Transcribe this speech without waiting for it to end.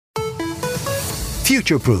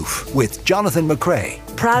Future-Proof with Jonathan McRae.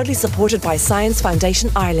 Proudly supported by Science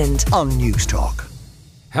Foundation Ireland on News Talk.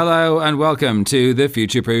 Hello and welcome to the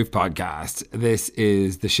Future-Proof podcast. This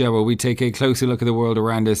is the show where we take a closer look at the world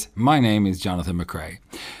around us. My name is Jonathan McRae.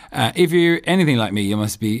 If you're anything like me, you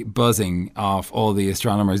must be buzzing off all the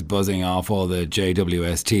astronomers, buzzing off all the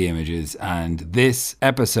JWST images. And this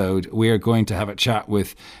episode, we are going to have a chat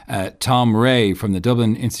with Tom Ray from the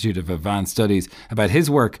Dublin Institute of Advanced Studies about his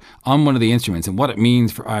work on one of the instruments and what it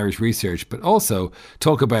means for Irish research, but also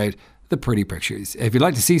talk about the pretty pictures. If you'd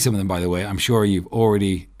like to see some of them, by the way, I'm sure you've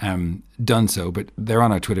already done so, but they're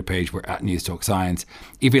on our Twitter page. We're at News Talk Science.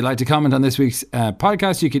 If you'd like to comment on this week's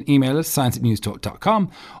podcast, you can email us,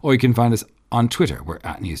 science@newstalk.com, or you can find us on Twitter. We're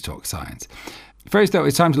at News Talk Science. First, though,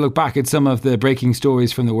 it's time to look back at some of the breaking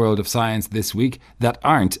stories from the world of science this week that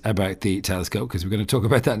aren't about the telescope, because we're going to talk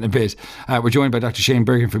about that in a bit. We're joined by Dr. Shane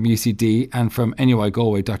Bergin from UCD and from NUI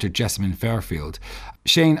Galway, Dr. Jessamine Fairfield.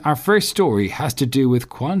 Shane, our first story has to do with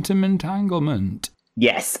quantum entanglement.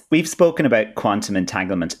 Yes, we've spoken about quantum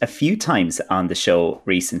entanglement a few times on the show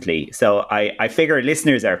recently. So I figure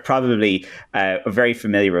listeners are probably very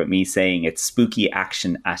familiar with me saying it's spooky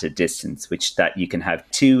action at a distance, which that you can have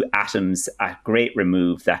two atoms at great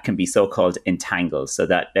remove that can be so-called entangled, so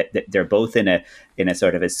that they're both in a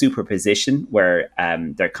sort of a superposition where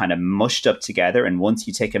they're kind of mushed up together. And once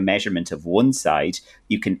you take a measurement of one side,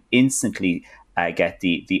 you can instantly get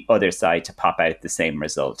the other side to pop out the same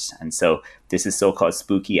result. And so this is so-called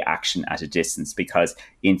spooky action at a distance because,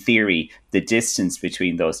 in theory, the distance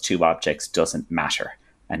between those two objects doesn't matter.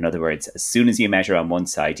 In other words, as soon as you measure on one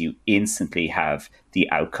side, you instantly have the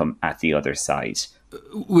outcome at the other side.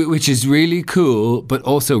 Which is really cool, but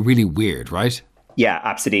also really weird, right? Yeah,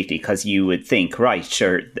 absolutely. Because you would think, right,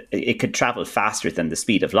 sure, it could travel faster than the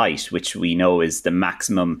speed of light, which we know is the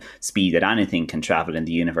maximum speed that anything can travel in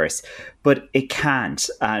the universe. But it can't.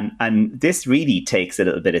 And this really takes a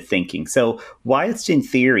little bit of thinking. So whilst in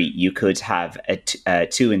theory you could have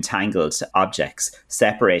two entangled objects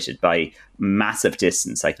separated by massive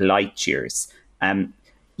distance, like light years,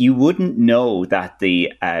 you wouldn't know that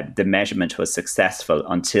the measurement was successful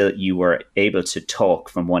until you were able to talk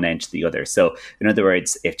from one end to the other. So, in other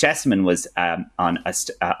words, if Jessamine was on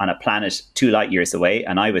a planet 2 light years away,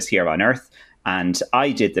 and I was here on Earth, and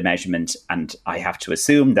I did the measurement, and I have to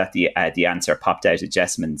assume that the answer popped out at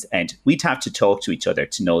Jessamine's end, we'd have to talk to each other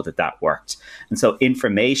to know that worked. And so,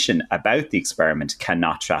 information about the experiment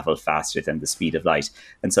cannot travel faster than the speed of light,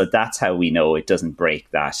 and so that's how we know it doesn't break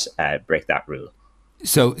that rule.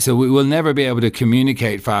 So we will never be able to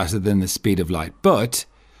communicate faster than the speed of light. But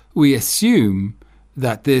we assume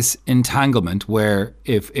that this entanglement, where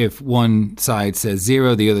if one side says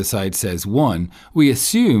 0, the other side says 1, we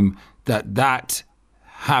assume that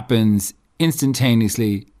happens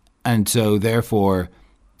instantaneously and so therefore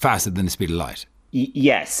faster than the speed of light.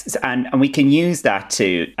 Yes, and we can use that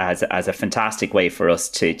as a fantastic way for us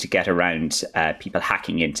to get around people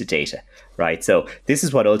hacking into data, right? So this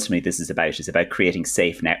is what ultimately this is about creating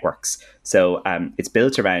safe networks. So it's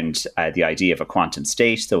built around the idea of a quantum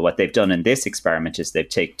state. So what they've done in this experiment is they've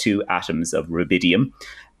taken 2 atoms of rubidium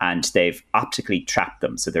and they've optically trapped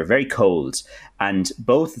them. So they're very cold, and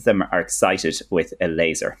both of them are excited with a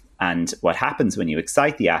laser. And what happens when you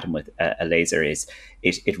excite the atom with a laser is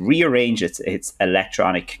it rearranges its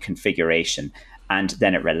electronic configuration, and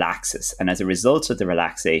then it relaxes. And as a result of the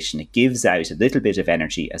relaxation, it gives out a little bit of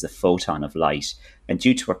energy as a photon of light. And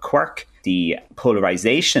due to a quirk, the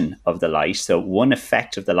polarization of the light, so one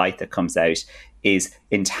effect of the light that comes out, is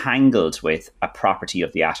entangled with a property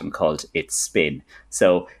of the atom called its spin.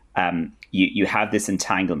 So you have this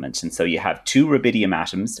entanglement. And so you have 2 rubidium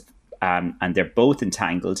atoms, and they're both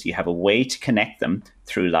entangled. You have a way to connect them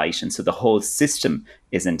through light, and so the whole system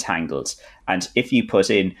is entangled. And if you put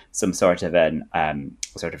in some sort of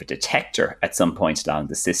a detector at some point along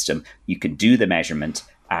the system, you can do the measurement,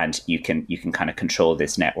 and you can kind of control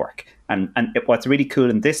this network. And what's really cool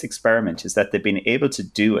in this experiment is that they've been able to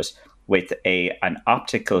do it with an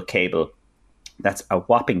optical cable that's a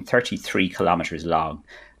whopping 33 kilometers long.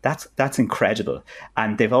 That's incredible.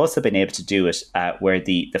 And they've also been able to do it where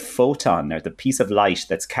the photon, or the piece of light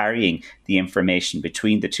that's carrying the information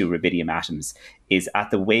between the 2 rubidium atoms, is at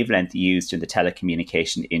the wavelength used in the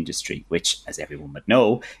telecommunication industry, which, as everyone would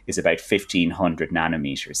know, is about 1500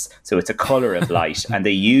 nanometers. So it's a color of light. And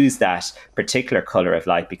they use that particular color of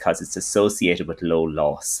light because it's associated with low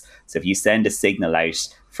loss. So if you send a signal out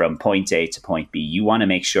from point A to point B, you want to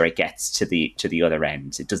make sure it gets to the other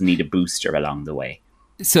end. It doesn't need a booster along the way.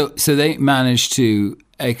 So they managed to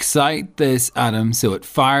excite this atom, so it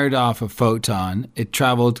fired off a photon. It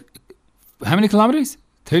traveled how many kilometers?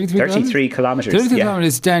 33 kilometers. 33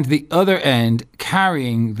 kilometers down to the other end,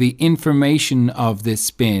 carrying the information of this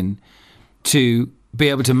spin to be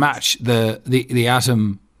able to match the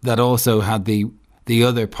atom that also had the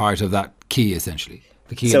other part of that key, essentially.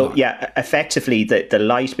 The key. So effectively the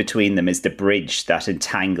light between them is the bridge that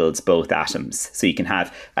entangles both atoms. So you can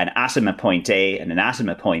have an atom at point A and an atom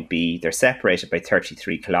at point B. They're separated by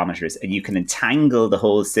 33 kilometers, and you can entangle the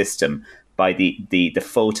whole system by the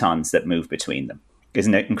photons that move between them.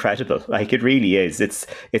 Isn't it incredible? Like, it really is. It's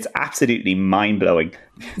absolutely mind-blowing.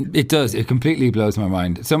 It does. It completely blows my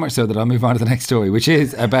mind. So much so that I'll move on to the next story, which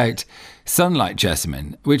is about sunlight,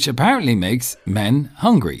 Jessamine, which apparently makes men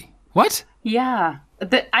hungry. What? Yeah.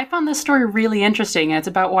 I found this story really interesting. It's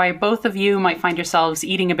about why both of you might find yourselves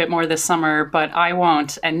eating a bit more this summer, but I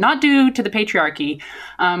won't. And not due to the patriarchy,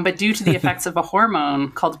 but due to the effects of a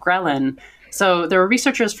hormone called ghrelin. So there were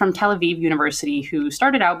researchers from Tel Aviv University who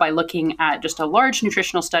started out by looking at just a large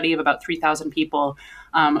nutritional study of about 3,000 people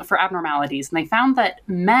for abnormalities. And they found that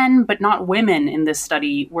men, but not women in this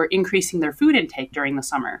study, were increasing their food intake during the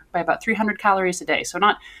summer by about 300 calories a day. So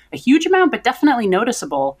not a huge amount, but definitely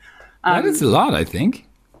noticeable. That is a lot, I think.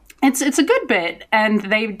 It's a good bit. And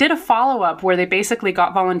they did a follow-up where they basically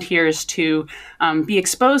got volunteers to be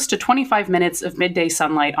exposed to 25 minutes of midday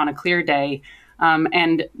sunlight on a clear day,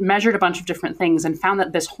 and measured a bunch of different things and found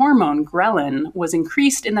that this hormone, ghrelin, was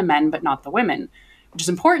increased in the men but not the women, which is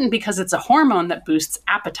important because it's a hormone that boosts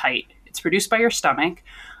appetite. It's produced by your stomach.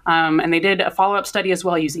 And they did a follow-up study as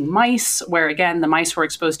well using mice, where, again, the mice were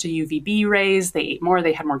exposed to UVB rays. They ate more.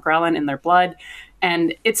 They had more ghrelin in their blood.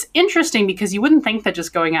 And it's interesting because you wouldn't think that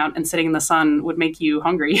just going out and sitting in the sun would make you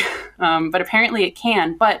hungry. But apparently it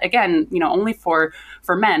can. But again, only for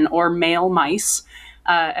men or male mice.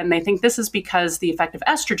 And they think this is because the effect of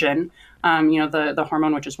estrogen, the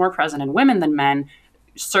hormone which is more present in women than men,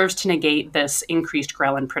 serves to negate this increased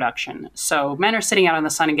ghrelin production. So men are sitting out in the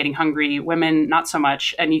sun and getting hungry, women not so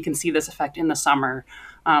much. And you can see this effect in the summer,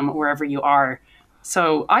 wherever you are.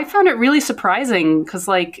 So I found it really surprising because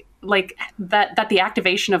like that the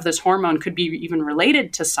activation of this hormone could be even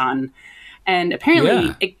related to sun. And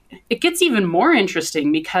apparently it gets even more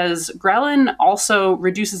interesting because ghrelin also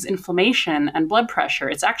reduces inflammation and blood pressure.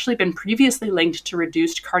 It's actually been previously linked to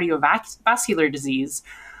reduced cardiovascular disease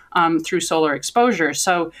through solar exposure.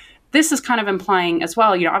 So this is kind of implying as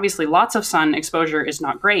well, obviously lots of sun exposure is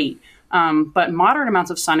not great, but moderate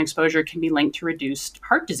amounts of sun exposure can be linked to reduced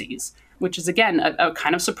heart disease, which is, again, a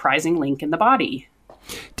kind of surprising link in the body.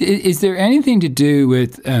 Is there anything to do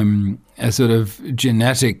with a sort of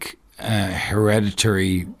genetic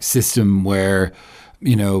hereditary system where,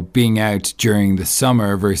 being out during the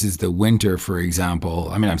summer versus the winter, for example?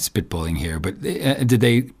 I mean, I'm spitballing here, but did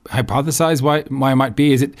they hypothesize why it might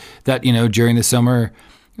be? Is it that, during the summer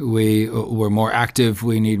we're more active,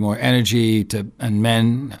 we need more energy and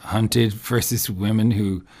men hunted versus women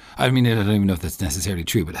who, I don't even know if that's necessarily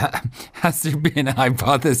true, but has there been a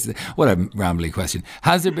hypothesis? What a rambling question.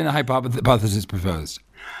 Has there been a hypothesis proposed?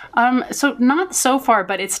 So not so far,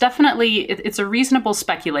 but it's definitely, it's a reasonable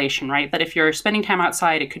speculation, right? That if you're spending time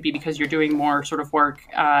outside, it could be because you're doing more sort of work,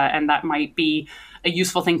 and that might be a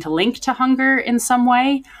useful thing to link to hunger in some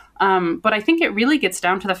way. But I think it really gets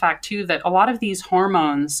down to the fact, too, that a lot of these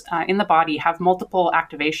hormones in the body have multiple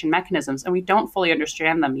activation mechanisms, and we don't fully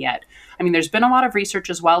understand them yet. I mean, there's been a lot of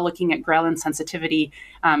research as well looking at ghrelin sensitivity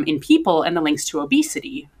in people and the links to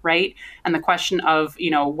obesity, right? And the question of,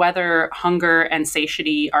 whether hunger and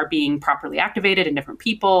satiety are being properly activated in different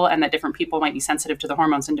people and that different people might be sensitive to the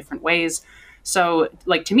hormones in different ways. So,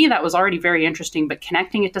 to me, that was already very interesting, but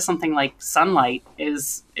connecting it to something like sunlight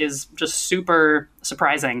is just super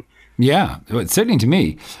surprising. Yeah, certainly to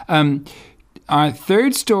me. Our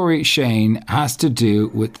third story, Shane, has to do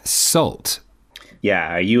with salt.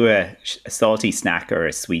 Yeah, are you a salty snack or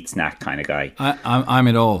a sweet snack kind of guy? I'm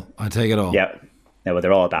it all. I take it all. Yeah. No, well,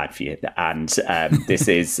 they're all bad for you, and this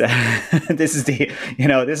is this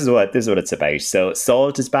is what it's about. So,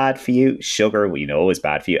 salt is bad for you. Sugar, we know, is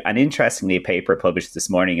bad for you. And interestingly, a paper published this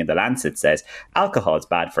morning in The Lancet says alcohol is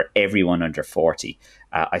bad for everyone under 40.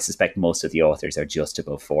 I suspect most of the authors are just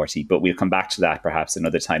above 40, but we'll come back to that perhaps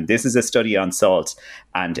another time. This is a study on salt,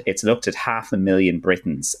 and it's looked at 500,000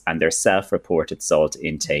 Britons and their self-reported salt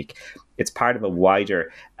intake. It's part of a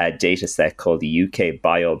wider data set called the UK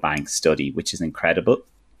Biobank study, which is incredible.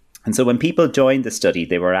 And so when people joined the study,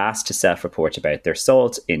 they were asked to self-report about their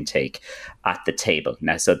salt intake at the table.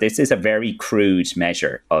 Now, so this is a very crude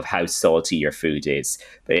measure of how salty your food is.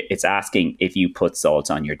 But it's asking if you put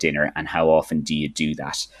salt on your dinner and how often do you do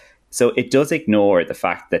that. So it does ignore the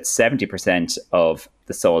fact that 70% of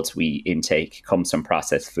the salt we intake comes from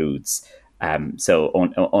processed foods. So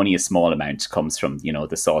only a small amount comes from,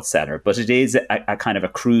 the salt cellar, but it is a kind of a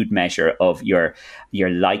crude measure of your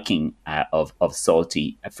liking of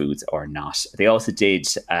salty foods or not. They also did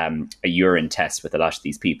a urine test with a lot of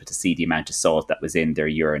these people to see the amount of salt that was in their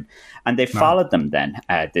urine, and they followed them then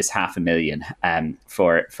this 500,000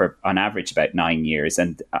 for on average about 9 years,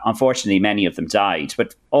 and unfortunately many of them died,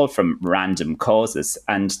 but all from random causes.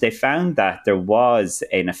 And they found that there was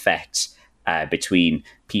an effect between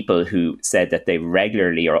people who said that they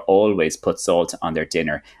regularly or always put salt on their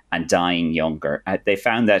dinner and dying younger. They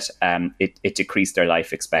found that it decreased their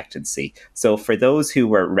life expectancy. So for those who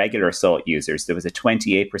were regular salt users, there was a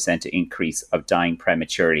 28% increase of dying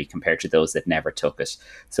prematurely compared to those that never took it.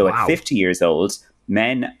 So At 50 years old,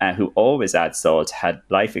 men who always add salt had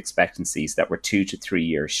life expectancies that were 2 to 3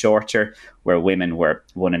 years shorter, where women were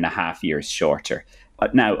 1.5 years shorter.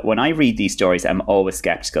 Now, when I read these stories, I'm always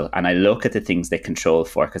skeptical, and I look at the things they control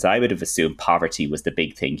for, because I would have assumed poverty was the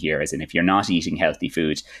big thing here, as in if you're not eating healthy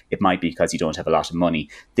food, it might be because you don't have a lot of money.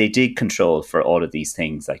 They did control for all of these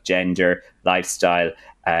things like gender, lifestyle,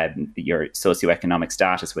 your socioeconomic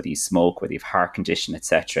status, whether you smoke, whether you have heart condition,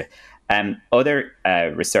 etc. Other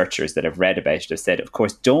researchers that have read about it have said, of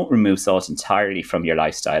course, don't remove salt entirely from your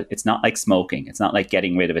lifestyle. It's not like smoking. It's not like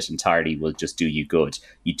getting rid of it entirely will just do you good.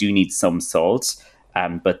 You do need some salt.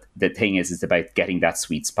 But the thing is about getting that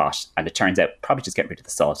sweet spot. And it turns out probably just getting rid of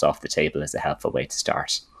the salt off the table is a helpful way to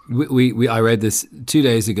start. I read this 2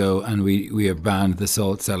 days ago, and we have banned the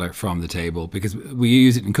salt cellar from the table because we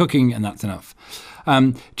use it in cooking, and that's enough.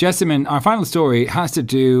 Jessamine, our final story has to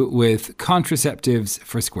do with contraceptives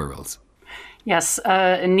for squirrels. Yes,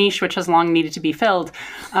 a niche which has long needed to be filled.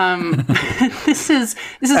 This is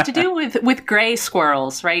to do with grey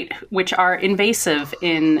squirrels, right, which are invasive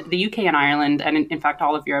in the UK and Ireland, and in fact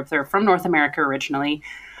all of Europe. They're from North America originally.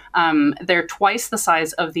 They're twice the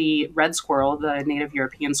size of the red squirrel, the native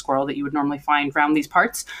European squirrel that you would normally find around these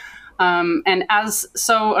parts. And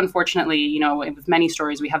unfortunately, with many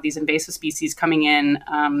stories, we have these invasive species coming in,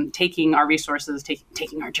 taking our resources,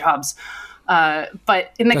 taking our jobs.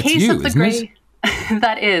 But in the case of the grey,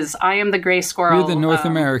 I am the grey squirrel. You're the North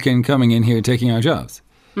American coming in here taking our jobs.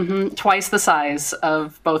 Mm-hmm, twice the size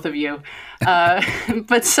of both of you.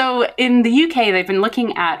 But so in the UK, they've been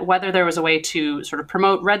looking at whether there was a way to sort of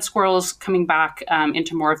promote red squirrels coming back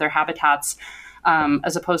into more of their habitats,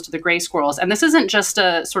 as opposed to the grey squirrels. And this isn't just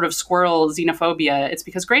a sort of squirrel xenophobia. It's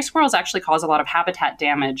because grey squirrels actually cause a lot of habitat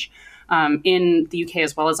damage. In the UK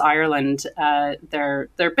as well as Ireland. They're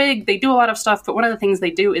big, they do a lot of stuff, but one of the things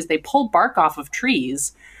they do is they pull bark off of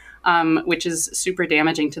trees, which is super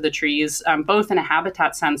damaging to the trees, both in a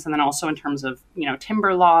habitat sense and then also in terms of,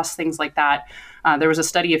 timber loss, things like that. There was a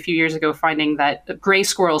study a few years ago finding that grey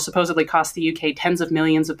squirrels supposedly cost the UK tens of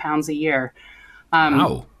millions of pounds a year.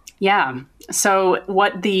 Wow. Yeah. So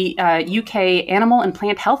what the UK Animal and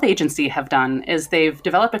Plant Health Agency have done is they've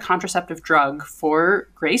developed a contraceptive drug for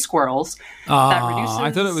grey squirrels that reduces...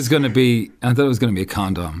 I thought it was going to be a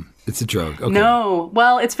condom. It's a drug. Okay. No.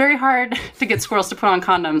 Well, it's very hard to get squirrels to put on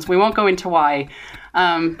condoms. We won't go into why.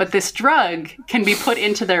 But this drug can be put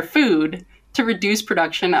into their food to reduce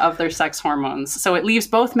production of their sex hormones. So it leaves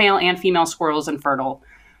both male and female squirrels infertile.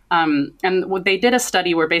 And they did a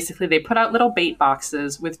study where basically they put out little bait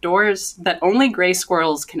boxes with doors that only grey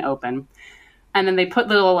squirrels can open. And then they put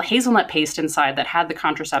little hazelnut paste inside that had the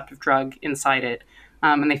contraceptive drug inside it.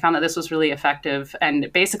 And they found that this was really effective.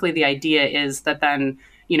 And basically the idea is that then,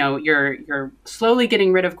 you're slowly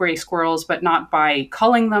getting rid of grey squirrels, but not by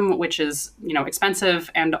culling them, which is,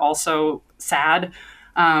 expensive and also sad.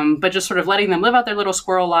 But just sort of letting them live out their little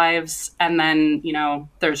squirrel lives. And then,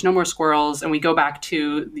 there's no more squirrels. And we go back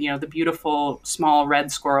to, the beautiful small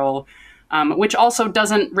red squirrel, which also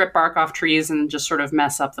doesn't rip bark off trees and just sort of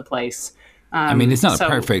mess up the place. It's not a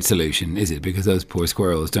perfect solution, is it? Because those poor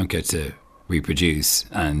squirrels don't get to reproduce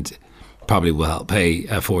and probably will help pay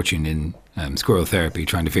a fortune in squirrel therapy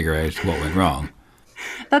trying to figure out what went wrong.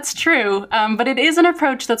 That's true. But it is an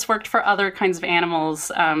approach that's worked for other kinds of animals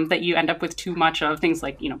that you end up with too much of, things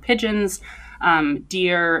like, pigeons,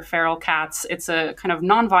 deer, feral cats. It's a kind of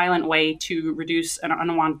nonviolent way to reduce an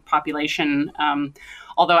unwanted population.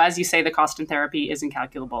 Although, as you say, the cost in therapy is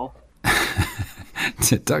incalculable.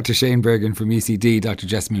 Dr. Shane Bergen from ECD, Dr.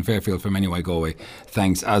 Jessamine Fairfield from NUI Galway.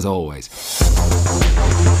 Thanks as always.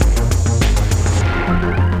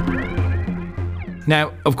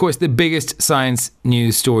 Now, of course, the biggest science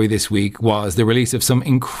news story this week was the release of some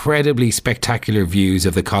incredibly spectacular views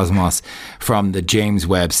of the cosmos from the James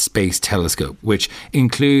Webb Space Telescope, which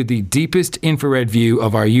include the deepest infrared view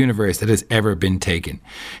of our universe that has ever been taken.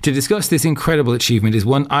 To discuss this incredible achievement is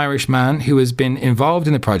one Irish man who has been involved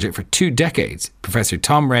in the project for 2 decades, Professor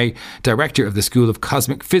Tom Ray, Director of the School of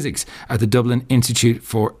Cosmic Physics at the Dublin Institute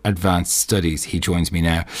for Advanced Studies. He joins me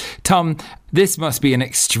now. Tom, this must be an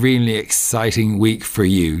extremely exciting week for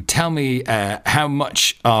you. Tell me how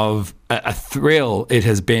much of a thrill it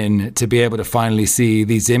has been to be able to finally see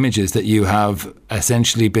these images that you have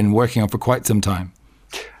essentially been working on for quite some time.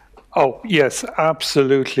 Oh, yes,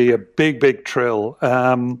 absolutely. A big, big thrill.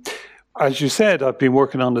 As you said, I've been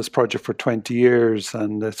working on this project for 20 years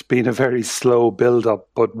and it's been a very slow build-up.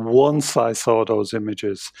 But once I saw those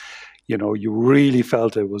images, you really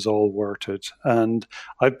felt it was all worth it. And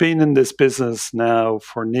I've been in this business now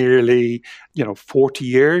for nearly, 40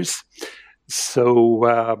 years.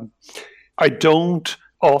 So I don't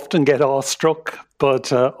often get awestruck,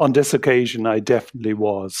 but on this occasion, I definitely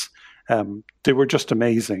was. They were just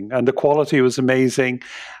amazing. And the quality was amazing.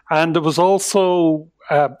 And there was also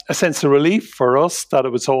a sense of relief for us that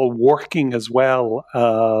it was all working as well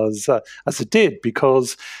as it did,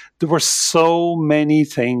 because there were so many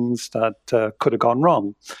things that could have gone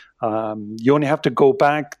wrong. You only have to go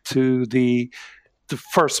back to the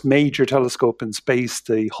first major telescope in space,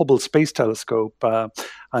 the Hubble Space Telescope.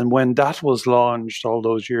 And when that was launched all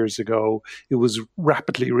those years ago, it was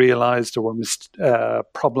rapidly realized there were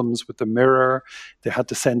problems with the mirror. They had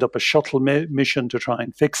to send up a shuttle mission to try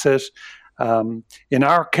and fix it. In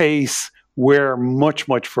our case, we're much,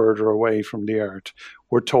 much further away from the Earth.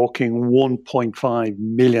 We're talking 1.5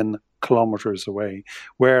 million kilometers away.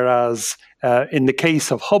 Whereas in the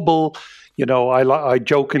case of Hubble, I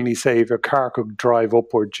jokingly say if your car could drive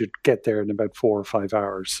upwards, you'd get there in about 4 or 5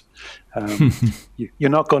 hours. You're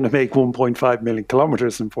not going to make 1.5 million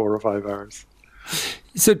kilometers in 4 or 5 hours.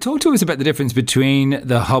 So talk to us about the difference between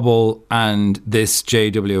the Hubble and this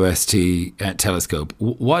JWST telescope.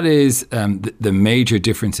 What is the major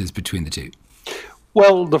differences between the two?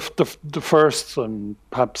 Well, the first and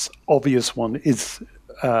perhaps obvious one is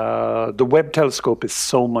the Webb telescope is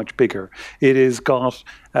so much bigger. It has got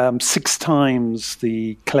 6 times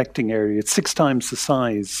the collecting area. It's 6 times the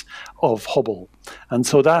size of Hubble. And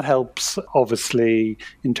so that helps, obviously,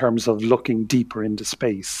 in terms of looking deeper into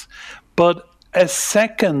space. But a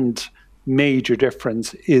second major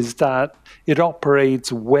difference is that it operates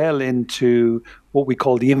well into what we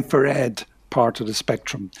call the infrared part of the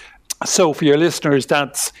spectrum. So for your listeners,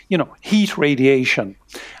 that's, heat radiation.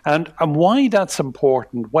 And why that's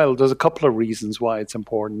important? Well, there's a couple of reasons why it's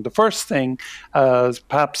important. The first thing, as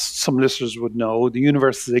perhaps some listeners would know, the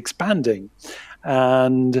universe is expanding.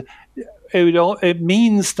 And it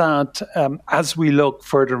means that as we look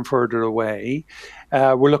further and further away,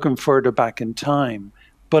 we're looking further back in time.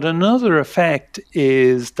 But another effect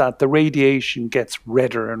is that the radiation gets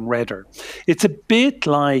redder and redder. It's a bit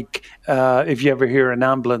like if you ever hear an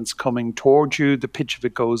ambulance coming towards you, the pitch of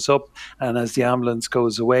it goes up, and as the ambulance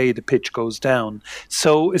goes away, the pitch goes down.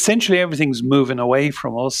 So essentially everything's moving away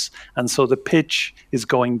from us, and so the pitch is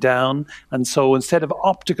going down. And so instead of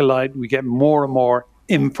optical light, we get more and more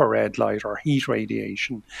infrared light or heat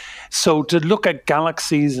radiation. So to look at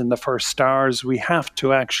galaxies and the first stars, we have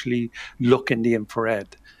to actually look in the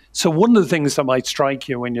infrared. So one of the things that might strike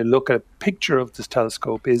you when you look at a picture of this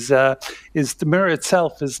telescope is the mirror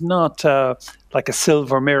itself is not like a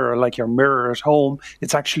silver mirror, like your mirror at home.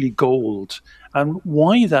 It's actually gold. And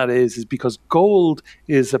why that is because gold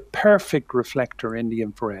is a perfect reflector in the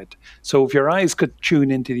infrared. So if your eyes could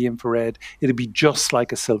tune into the infrared, it'd be just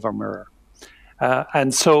like a silver mirror.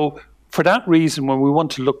 And so for that reason, when we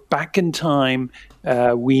want to look back in time,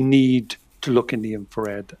 we need to look in the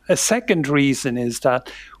infrared. A second reason is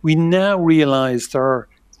that we now realize there are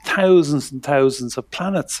thousands and thousands of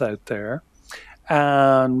planets out there,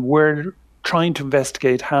 and we're trying to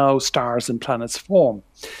investigate how stars and planets form.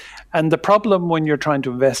 And the problem when you're trying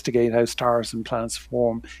to investigate how stars and planets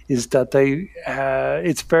form is that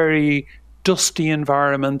it's very dusty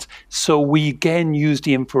environment. So we again use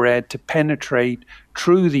the infrared to penetrate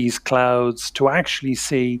through these clouds to actually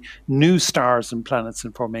see new stars and planets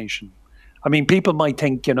in formation. I mean, people might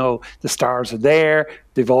think, the stars are there,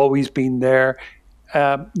 they've always been there.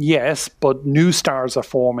 Yes, but new stars are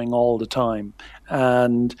forming all the time.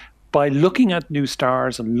 And by looking at new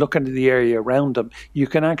stars and looking at the area around them, you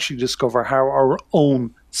can actually discover how our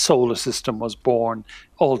own solar system was born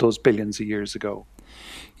all those billions of years ago.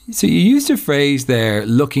 So you used a phrase there,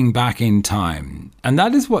 looking back in time, and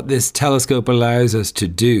that is what this telescope allows us to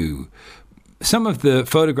do. some of the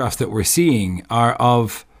photographs that we're seeing are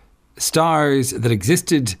of stars that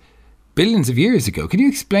existed billions of years ago. Can you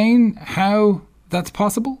explain how that's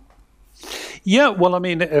possible? Yeah, well, I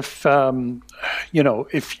mean, if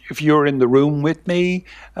you're in the room with me,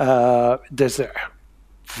 there's a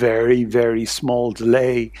very, very small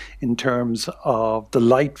delay in terms of the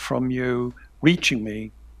light from you reaching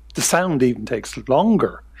me. The sound even takes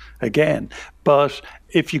longer again. But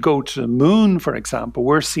if you go to the moon, for example,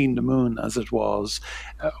 we're seeing the moon as it was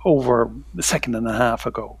over a second and a half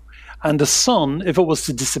ago. And the sun, if it was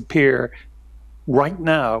to disappear right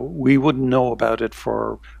now, we wouldn't know about it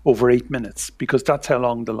for over 8 minutes, because that's how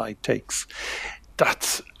long the light takes.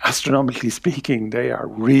 That's, astronomically speaking, they are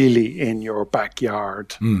really in your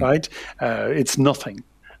backyard, right? It's nothing.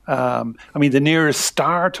 I mean, the nearest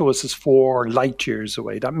star to us is 4 light years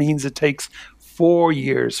away. That means it takes 4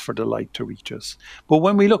 years for the light to reach us. But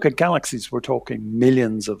when we look at galaxies, we're talking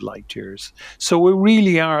millions of light years. So we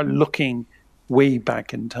really are looking way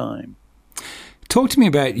back in time. Talk to me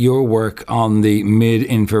about your work on the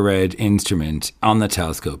mid-infrared instrument on the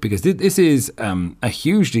telescope, because this is a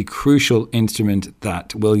hugely crucial instrument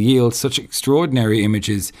that will yield such extraordinary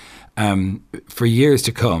images for years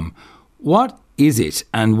to come. What is it,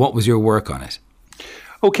 and what was your work on it?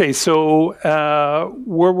 Okay, so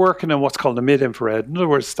we're working on what's called the mid-infrared. In other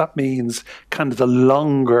words, that means kind of the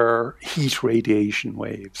longer heat radiation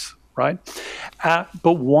waves, right?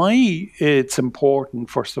 But why it's important,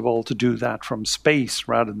 first of all, to do that from space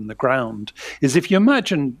rather than the ground is if you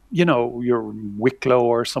imagine, you're in Wicklow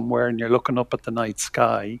or somewhere and you're looking up at the night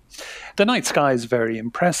sky is very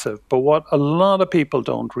impressive. But what a lot of people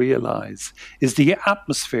don't realize is the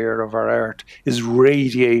atmosphere of our Earth is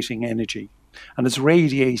radiating energy, and it's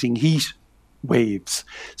radiating heat waves.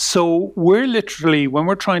 So we're literally, when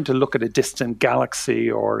we're trying to look at a distant galaxy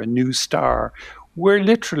or a new star, we're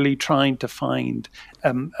literally trying to find,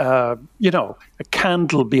 a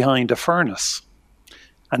candle behind a furnace.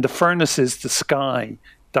 And the furnace is the sky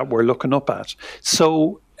that we're looking up at.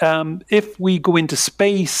 So if we go into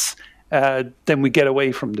space, then we get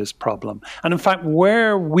away from this problem. And in fact,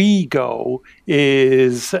 where we go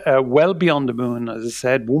is well beyond the moon, as I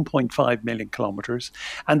said, 1.5 million kilometers.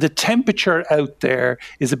 And the temperature out there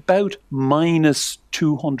is about minus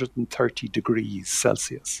 230 degrees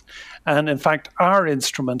Celsius. And in fact, our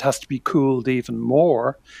instrument has to be cooled even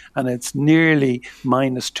more, and it's nearly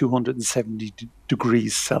minus 270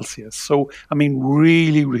 degrees Celsius. So, I mean,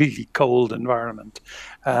 really, really cold environment.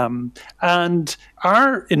 And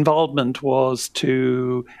our involvement was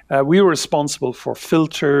we were responsible for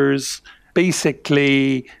filters,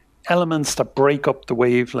 basically elements that break up the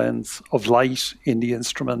wavelengths of light in the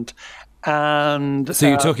instrument. And so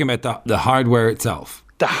you're talking about the hardware itself?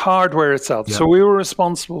 The hardware itself. Yep. So we were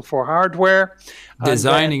responsible for hardware.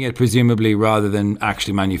 Designing it, presumably, rather than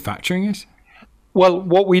actually manufacturing it? Well,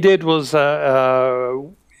 what we did was,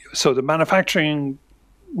 so the manufacturing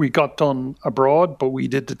we got done abroad, but we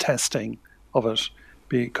did the testing of it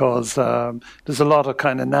because there's a lot of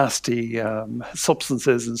kind of nasty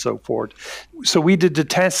substances and so forth. So we did the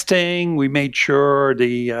testing, we made sure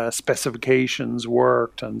the specifications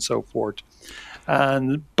worked and so forth.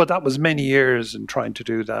 But that was many years in trying to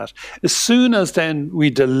do that. As soon as then we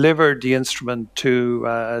delivered the instrument to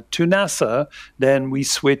NASA, then we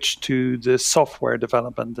switched to the software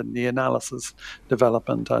development and the analysis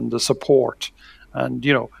development and the support. And,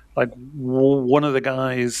 like one of the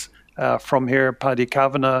guys from here, Paddy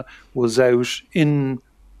Kavanagh, was out in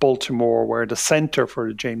Baltimore, where the center for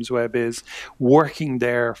the James Webb is, working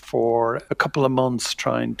there for a couple of months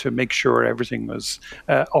trying to make sure everything was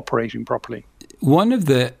operating properly. One of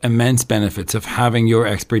the immense benefits of having your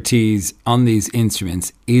expertise on these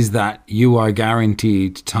instruments is that you are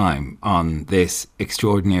guaranteed time on this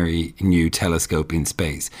extraordinary new telescope in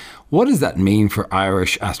space. What does that mean for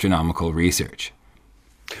Irish astronomical research?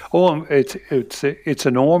 Oh, it's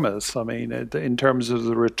enormous. I mean, in terms of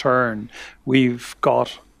the return, we've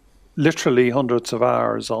got literally hundreds of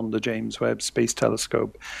hours on the James Webb Space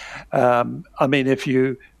Telescope. I mean, if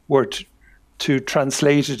you were to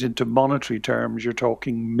translate it into monetary terms, you're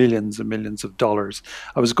talking millions and millions of dollars.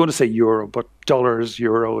 I was going to say euro, but dollars,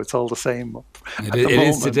 euro, it's all the same. It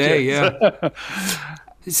is today, yeah.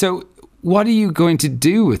 So what are you going to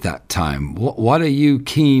do with that time? What are you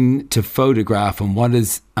keen to photograph, and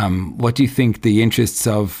what do you think the interests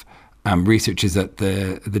of researchers at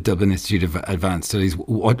the Dublin Institute of Advanced Studies,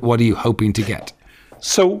 what are you hoping to get?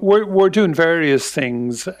 So we're doing various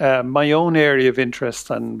things. My own area of interest,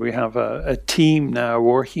 and we have a team now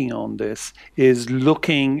working on this, is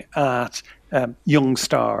looking at young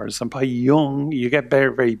stars. And by young, you get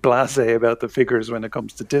very, very blasé about the figures when it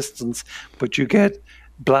comes to distance, but you get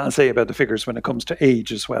blasé about the figures when it comes to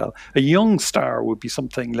age as well. A young star would be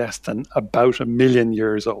something less than about 1 million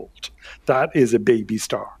years old. That is a baby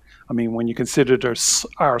star. I mean, when you consider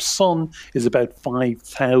our sun is about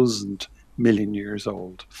 5,000 million years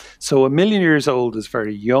old. So 1 million years old is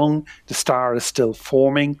very young. The star is still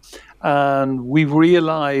forming. And we've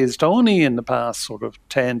realized only in the past sort of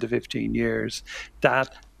 10 to 15 years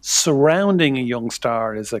that surrounding a young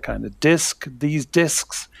star is a kind of disk. These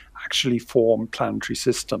disks actually form planetary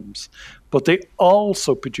systems, but they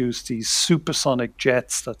also produce these supersonic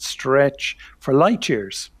jets that stretch for light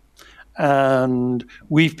years. And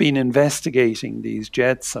we've been investigating these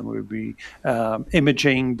jets, and we'll be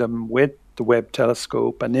imaging them with the Webb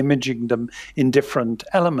telescope and imaging them in different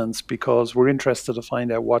elements because we're interested to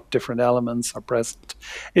find out what different elements are present.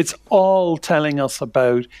 It's all telling us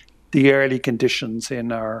about the early conditions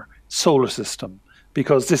in our solar system,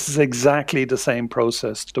 because this is exactly the same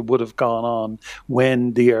process that would have gone on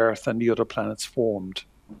when the Earth and the other planets formed.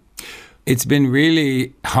 It's been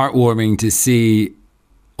really heartwarming to see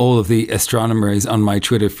all of the astronomers on my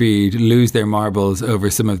Twitter feed lose their marbles over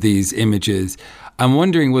some of these images. I'm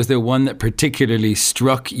wondering, was there one that particularly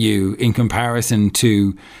struck you in comparison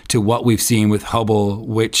to what we've seen with Hubble,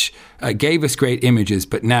 which gave us great images,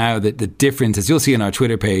 but now that the difference, as you'll see on our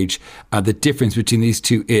Twitter page, the difference between these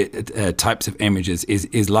two types of images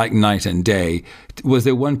is like night and day. Was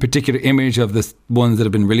there one particular image of the ones that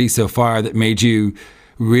have been released so far that made you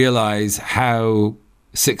realize how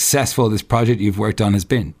successful this project you've worked on has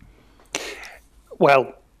been?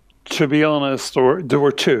 Well, to be honest, there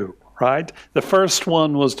were two, right? The first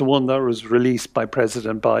one was the one that was released by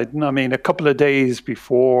President Biden. I mean, a couple of days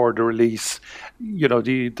before the release, you know,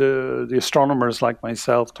 the astronomers like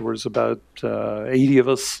myself, there was about 80 of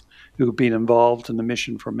us who have been involved in the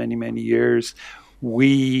mission for many, many years.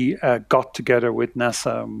 We got together with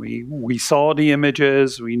NASA and we saw the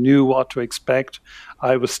images, we knew what to expect.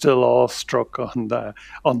 I was still awestruck on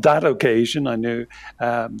that occasion. I knew,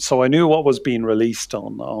 so I knew what was being released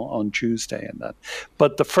on Tuesday and that.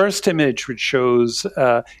 But the first image, which shows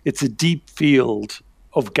it's a deep field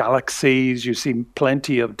of galaxies. You see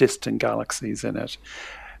plenty of distant galaxies in it.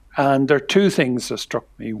 And there are two things that struck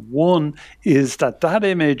me. One is that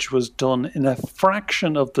image was done in a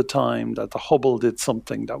fraction of the time that the Hubble did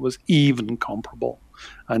something that was even comparable.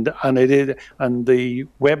 And the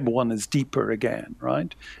Webb one is deeper again,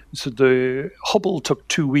 right? So the Hubble took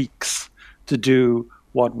 2 weeks to do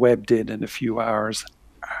what Webb did in a few hours.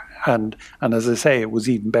 And as I say, it was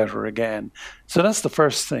even better again. So that's the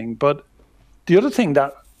first thing. But the other thing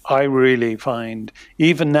that I really find,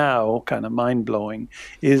 even now, kind of mind-blowing,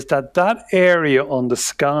 is that area on the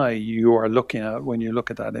sky you are looking at when you look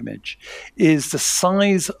at that image is the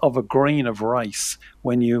size of a grain of rice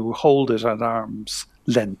when you hold it at arm's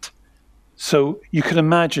length. So you can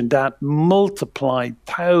imagine that multiplied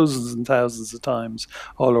thousands and thousands of times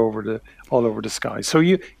all over the sky. So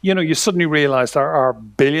you suddenly realize there are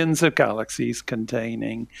billions of galaxies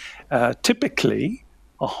containing typically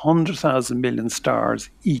 100,000 million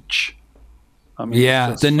stars each. I mean,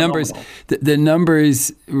 yeah, the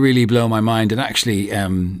numbers really blow my mind. And actually,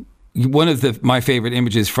 one of my favorite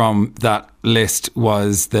images from that list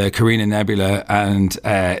was the Carina Nebula, and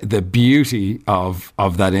the beauty of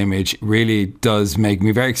that image really does make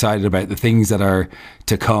me very excited about the things that are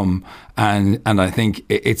to come. And I think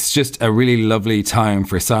it's just a really lovely time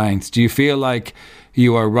for science. Do you feel like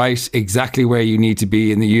you are right exactly where you need to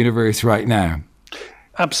be in the universe right now?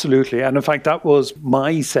 Absolutely. And in fact, that was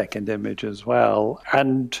my second image as well.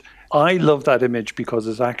 And I love that image because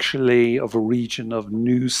it's actually of a region of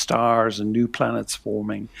new stars and new planets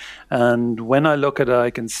forming. And when I look at it,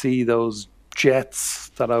 I can see those jets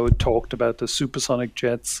that I would talked about, the supersonic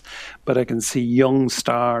jets, but I can see young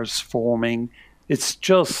stars forming. It's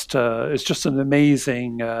just an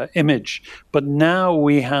amazing image. But now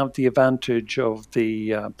we have the advantage of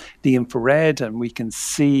the infrared, and we can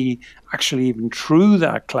see actually even through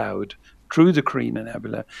that cloud, through the Carina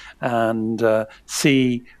Nebula, and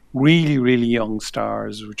see really, really young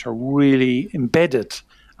stars, which are really embedded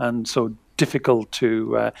and so difficult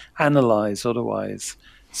to analyze otherwise.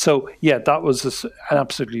 So, yeah, that was an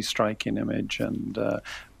absolutely striking image.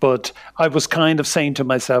 But I was kind of saying to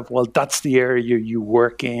myself, well, that's the area you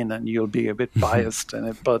work in and you'll be a bit biased in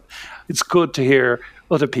it. But it's good to hear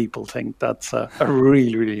other people think that's a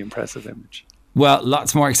really, really impressive image. Well,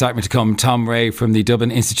 lots more excitement to come. Tom Ray from the Dublin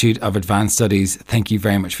Institute of Advanced Studies, thank you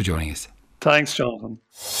very much for joining us. Thanks, Jonathan.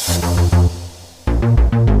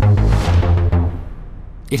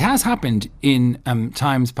 it has happened in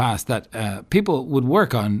times past that people would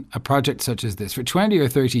work on a project such as this for 20 or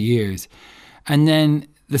 30 years, and then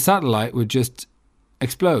the satellite would just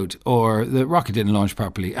explode or the rocket didn't launch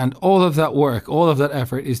properly, and all of that work, all of that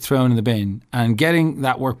effort is thrown in the bin, and getting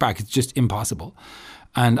that work back is just impossible.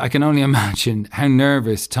 And I can only imagine how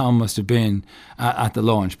nervous Tom must have been at the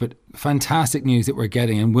launch. But fantastic news that we're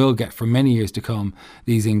getting and will get for many years to come,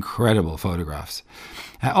 these incredible photographs.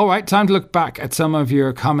 All right, time to look back at some of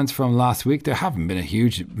your comments from last week. There haven't been a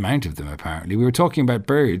huge amount of them, apparently. We were talking about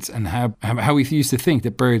birds and how we used to think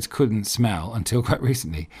that birds couldn't smell until quite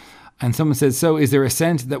recently. And someone says, so is there a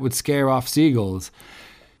scent that would scare off seagulls?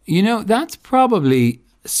 You know, that's probably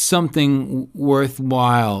something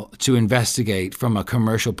worthwhile to investigate from a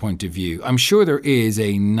commercial point of view. I'm sure there is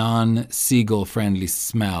a non-seagull friendly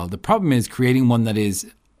smell. The problem is creating one that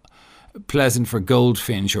is pleasant for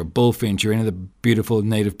goldfinch or bullfinch or any of the beautiful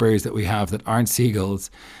native birds that we have that aren't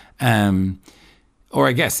seagulls. Or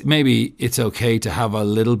I guess maybe it's okay to have a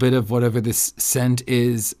little bit of whatever this scent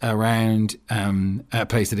is around a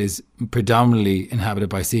place that is predominantly inhabited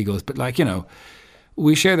by seagulls. But like, you know,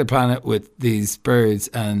 we share the planet with these birds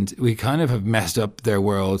and we kind of have messed up their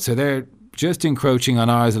world. So they're just encroaching on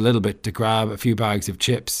ours a little bit to grab a few bags of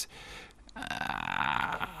chips.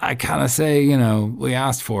 I kind of say, you know, we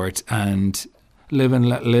asked for it, and live and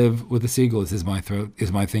let live with the seagulls is my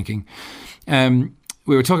thinking.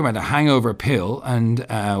 We were talking about a hangover pill and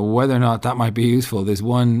whether or not that might be useful. There's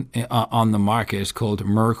one on the market called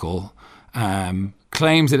Merkel.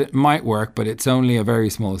 Claims that it might work, but it's only a very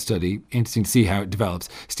small study. Interesting to see how it develops.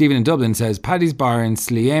 Stephen in Dublin says, Paddy's Bar in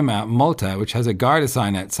Sliema, Malta, which has a Garda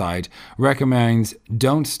sign outside, recommends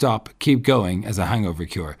don't stop, keep going as a hangover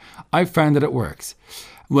cure. I've found that it works.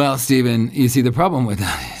 Well, Stephen, you see, the problem with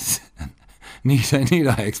that is, need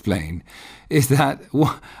I explain, is that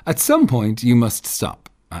at some point you must stop.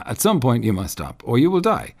 At some point you must stop, or you will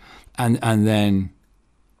die. And then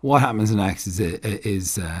what happens next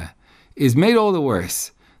is made all the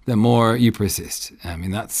worse the more you persist. I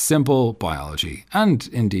mean, that's simple biology and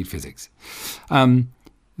indeed physics.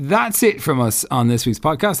 That's it from us on this week's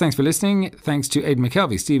podcast. Thanks for listening. Thanks to Aidan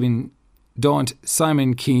McKelvey, Stephen Daunt,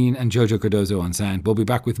 Simon Keane and Jojo Cardozo on sound. We'll be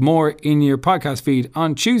back with more in your podcast feed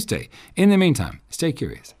on Tuesday. In the meantime, stay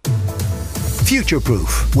curious. Future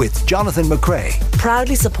Proof with Jonathan McCrea.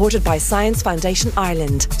 Proudly supported by Science Foundation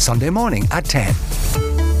Ireland. Sunday morning at 10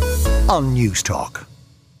 on News Talk.